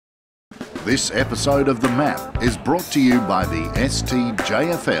This episode of The Map is brought to you by the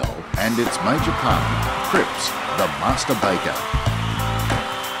STJFL and its major partner, Cripps the Master Baker.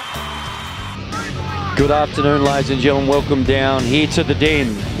 Good afternoon, ladies and gentlemen. Welcome down here to the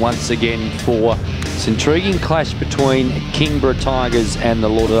Den once again for this intriguing clash between Kingborough Tigers and the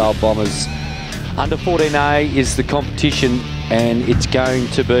Lauderdale Bombers. Under 14A is the competition and it's going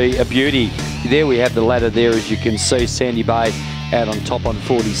to be a beauty. There we have the ladder there, as you can see. Sandy Bay out on top on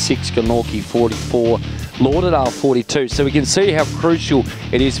 46, Glenorchy 44, Lauderdale 42. So we can see how crucial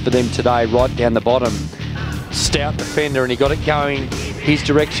it is for them today, right down the bottom. Stout defender, and he got it going his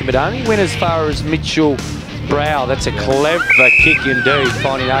direction, but only went as far as Mitchell Brow. That's a clever kick indeed,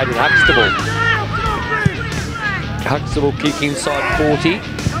 finding aid at Huxtable. Huxtable kick inside 40.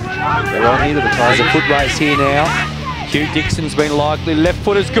 They're on here to the Tigers. There's a foot race here now. Hugh Dixon's been likely. Left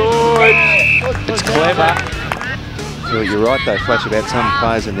foot is good. It's clever. Well, you're right though, Flash, about some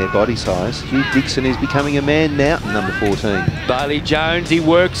players and their body size. Hugh Dixon is becoming a man now, number 14. Bailey Jones, he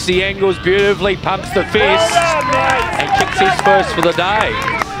works the angles beautifully, pumps the fist, and kicks his first for the day.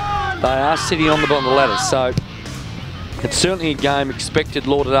 They are sitting on the bottom of the ladder, so it's certainly a game expected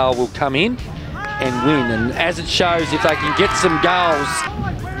Lauderdale will come in and win. And as it shows, if they can get some goals,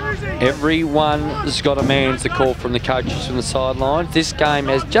 everyone's got a man's the call from the coaches from the sidelines. This game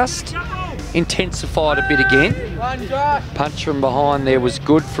has just intensified a bit again. Punch from behind there was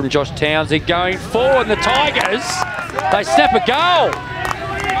good from Josh Townsend. Going forward, and the Tigers, they snap a goal.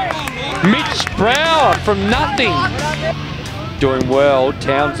 Mitch Brower from nothing. Doing well,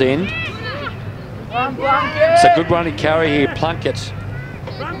 Townsend. It's a good running carry here, Plunkett.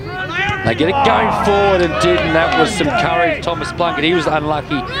 They get it going forward and did, and that was some courage. Thomas Plunkett, he was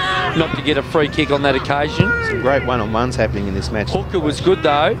unlucky not to get a free kick on that occasion. Some great one-on-ones happening in this match. Hooker was good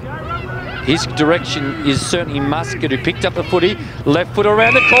though. His direction is certainly Muscat, who picked up the footy. Left foot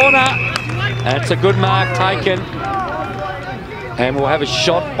around the corner. And it's a good mark taken. And we'll have a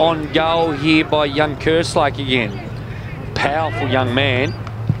shot on goal here by young Kerslake again. Powerful young man.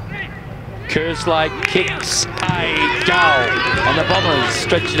 Kerslake kicks a goal. And the Bombers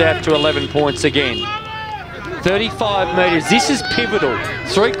stretch it out to 11 points again. 35 metres. This is pivotal.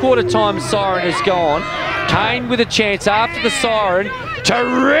 Three-quarter time siren is gone. Kane with a chance after the siren to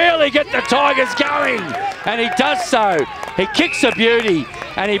really get the Tigers going, and he does so. He kicks a beauty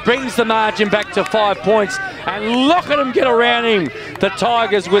and he brings the margin back to 5 points, and look at him get around him. The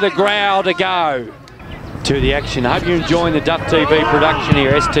Tigers with a growl to go. To the action. Hope you're enjoying the Duff TV production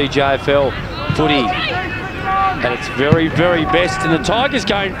here, STJFL footy at its very, very best, and the Tigers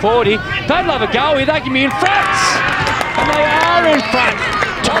going forward here. They'd love a goal here. They can be in front, and they are in front.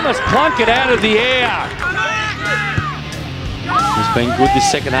 Thomas Plunkett out of the air. He's been good this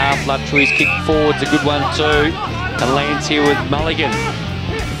second half. Luttry's kick forward's a good one too. And lands here with Mulligan.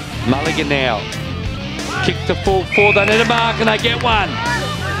 Mulligan now. Kick to full forward. They need a mark and they get one.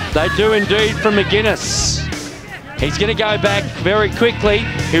 They do indeed from McGuinness. He's going to go back very quickly.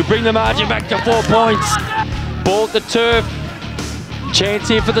 He'll bring the margin back to 4 points. Ball at the turf. Chance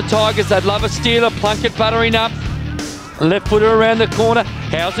here for the Tigers. They'd love a stealer. Plunkett buttering up. Left footer around the corner.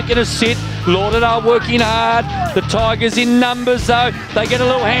 How's it going to sit? Lauderdale working hard. The Tigers in numbers though. They get a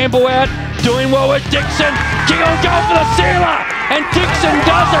little handball out. Doing well with Dixon. King on goal for the sealer. And Dixon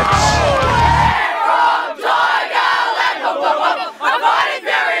does it.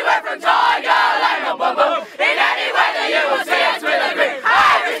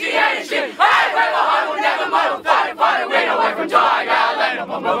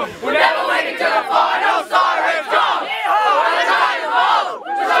 We're never waiting to the final siren drum.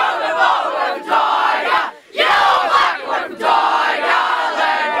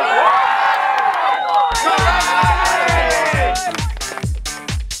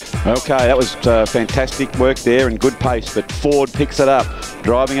 Okay, that was fantastic work there and good pace, but Ford picks it up,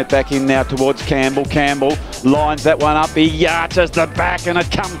 driving it back in now towards Campbell. Campbell lines that one up, he arches the back and it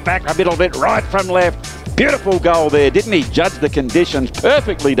comes back a little bit right from left. Beautiful goal there, didn't he? Judge the conditions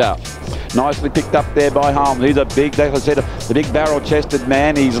perfectly, Duff. Nicely picked up there by Holmes. He's a big, like I said, the big barrel-chested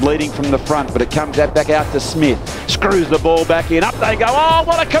man. He's leading from the front, but it comes out back out to Smith. Screws the ball back in. Up they go. Oh,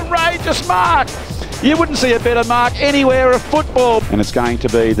 what a courageous mark. You wouldn't see a better mark anywhere of football. And it's going to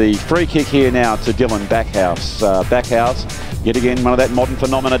be the free kick here now to Dylan Backhouse. Backhouse, yet again, one of that modern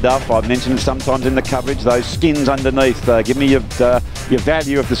phenomena, Duff. I've mentioned it sometimes in the coverage, those skins underneath. Give me your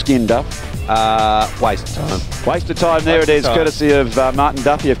value of the skin, Duff. Waste of time. Waste of time, there it is, courtesy of Martin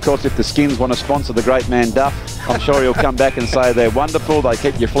Duffy. Of course, if the Skins want to sponsor the great man Duff, I'm sure he'll come back and say they're wonderful, they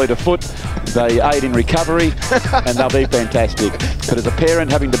keep your fleet of foot. They aid in recovery and they'll be fantastic. But as a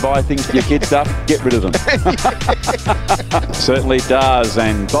parent having to buy things for your kids, Duff, get rid of them. Certainly does.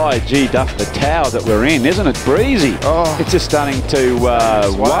 And by gee, Duff, the tower that we're in, isn't it breezy? Oh. It's just starting to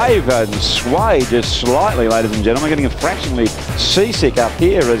wave and sway just slightly, ladies and gentlemen. Getting fractionally seasick up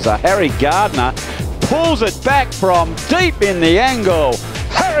here as Harry Gardner pulls it back from deep in the angle.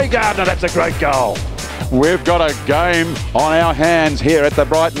 Harry Gardner, that's a great goal. We've got a game on our hands here at the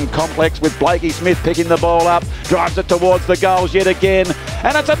Brighton complex with Blakey Smith picking the ball up, drives it towards the goals yet again,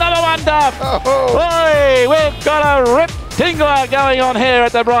 and it's another one, Duff. Oh. Hey, we've got a rip tingler going on here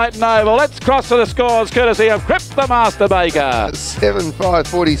at the Brighton Oval. Let's cross to the scores courtesy of Cripps the Master Baker.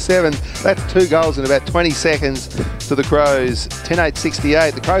 7-5-47. That's 2 goals in about 20 seconds to the Crows.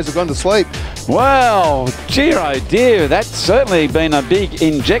 10-8-68. The Crows have gone to sleep. Well, dear oh dear, that's certainly been a big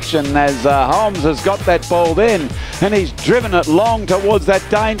injection as Holmes has got that ball then and he's driven it long towards that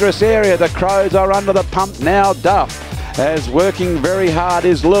dangerous area. The Crows are under the pump now, Duff. As working very hard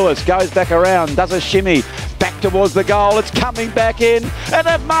is Lewis, goes back around, does a shimmy, back towards the goal, it's coming back in, and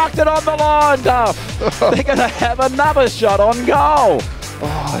they've marked it on the line, Duff. They're going to have another shot on goal.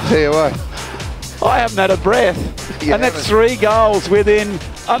 Oh, I tell you what. I haven't had a breath. And that's 3 goals within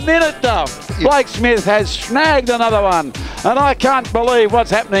a minute, Duff. Blake Smith has snagged another one. And I can't believe what's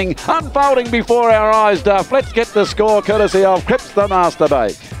happening, unfolding before our eyes, Duff. Let's get the score courtesy of Cripps the Master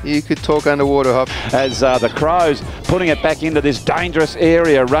Baker. You could talk underwater, Hop. As the Crows putting it back into this dangerous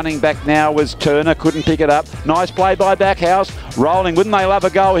area. Running back now was Turner, couldn't pick it up. Nice play by Backhouse. Rolling, wouldn't they love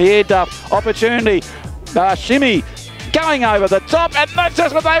a goal here, Duff? Opportunity, shimmy. Going over the top, and that's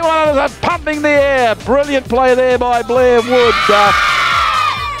just what they wanted, is pumping the air. Brilliant play there by Blair Wood, Duff.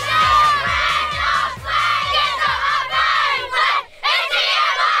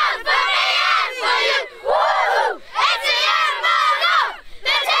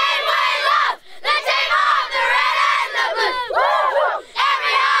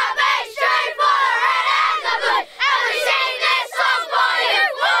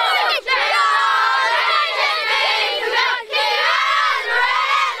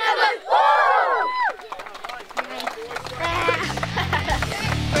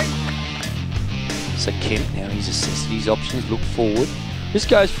 So Kemp now, he's assessed his options, look forward. This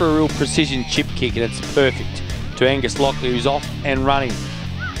goes for a real precision chip kick and it's perfect to Angus Lockley, who's off and running.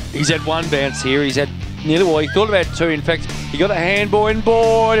 He's had 1 bounce here, he's had nearly, well, he thought about 2. In fact, he got a handball and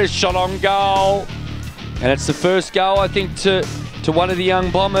boy, a shot on goal. And it's the first goal, I think, to one of the young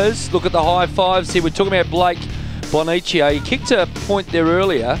Bombers. Look at the high fives here. We're talking about Blake Bonicio. He kicked a point there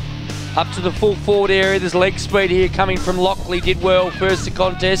earlier. Up to the full forward area. There's leg speed here coming from Lockley. Did well first the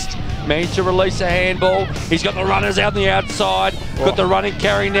contest. Managed to release a handball. He's got the runners out on the outside. Got the running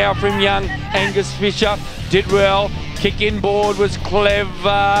carry now from young Angus Fisher. Did well. Kick inboard was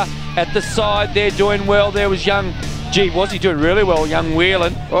clever. At the side there, doing well. There was young, gee, was he doing really well, young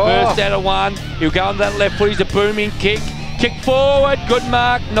Whelan. Burst out of 1. He'll go on that left foot. He's a booming kick. Kick forward, good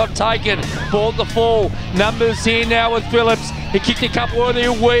mark, not taken. Ball to fall. Numbers here now with Phillips. He kicked a couple of,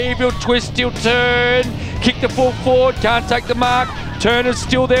 he'll weave, he'll twist, he'll turn. Kick the full forward, can't take the mark. Turner's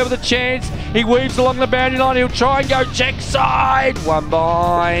still there with a chance. He weaves along the boundary line, he'll try and go check side. 1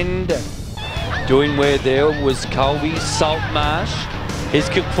 behind. Doing where there was Colby Saltmarsh. His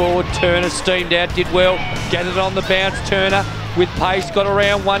kick forward, Turner steamed out, did well. Gathered on the bounce, Turner with pace, got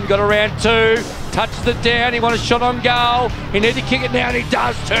around 1, got around 2. Touches it down, he wants a shot on goal. He needs to kick it now, and he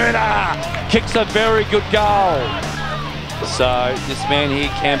does. Turner kicks a very good goal. So this man here,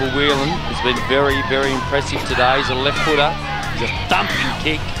 Campbell Whelan, has been very, very impressive today. He's a left footer. He's a thumping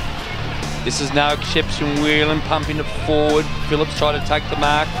kick. This is no exception. Whelan pumping it forward. Phillips tried to take the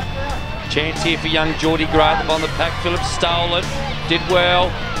mark. Chance here for young Geordie Gray on the pack. Phillips stole it. Did well.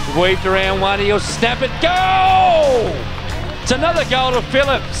 Weaved around 1. He'll snap it. Goal! It's another goal to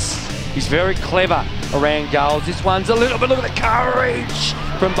Phillips. He's very clever around goals. This one's a little bit, look at the courage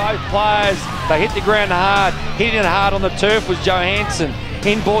from both players. They hit the ground hard. Hitting it hard on the turf was Johansson.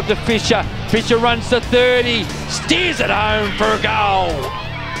 Inboard to Fisher. Fisher runs to 30. Steers it home for a goal.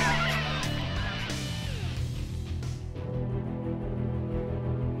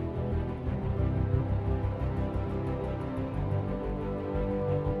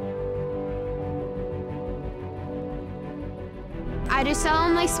 I do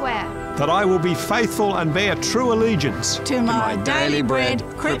solemnly swear that I will be faithful and bear true allegiance to my daily bread,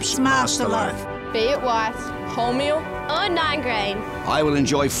 Cripps Master Loaf. be it white, wholemeal or 9 grain. I will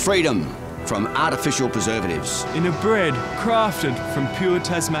enjoy freedom from artificial preservatives. in a bread crafted from pure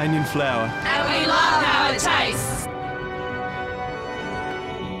Tasmanian flour. And we love how it tastes.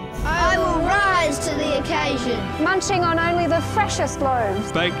 I will rise to the occasion. occasion. Munching on only the freshest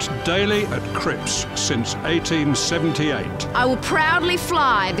loaves. Baked daily at Cripps since 1878. I will proudly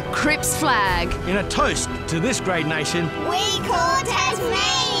fly the Cripps flag. In a toast to this great nation, we call Tasmania.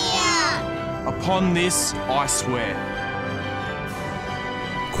 Upon this, I swear.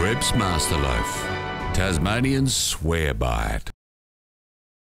 Cripps Master Loaf. Tasmanians swear by it.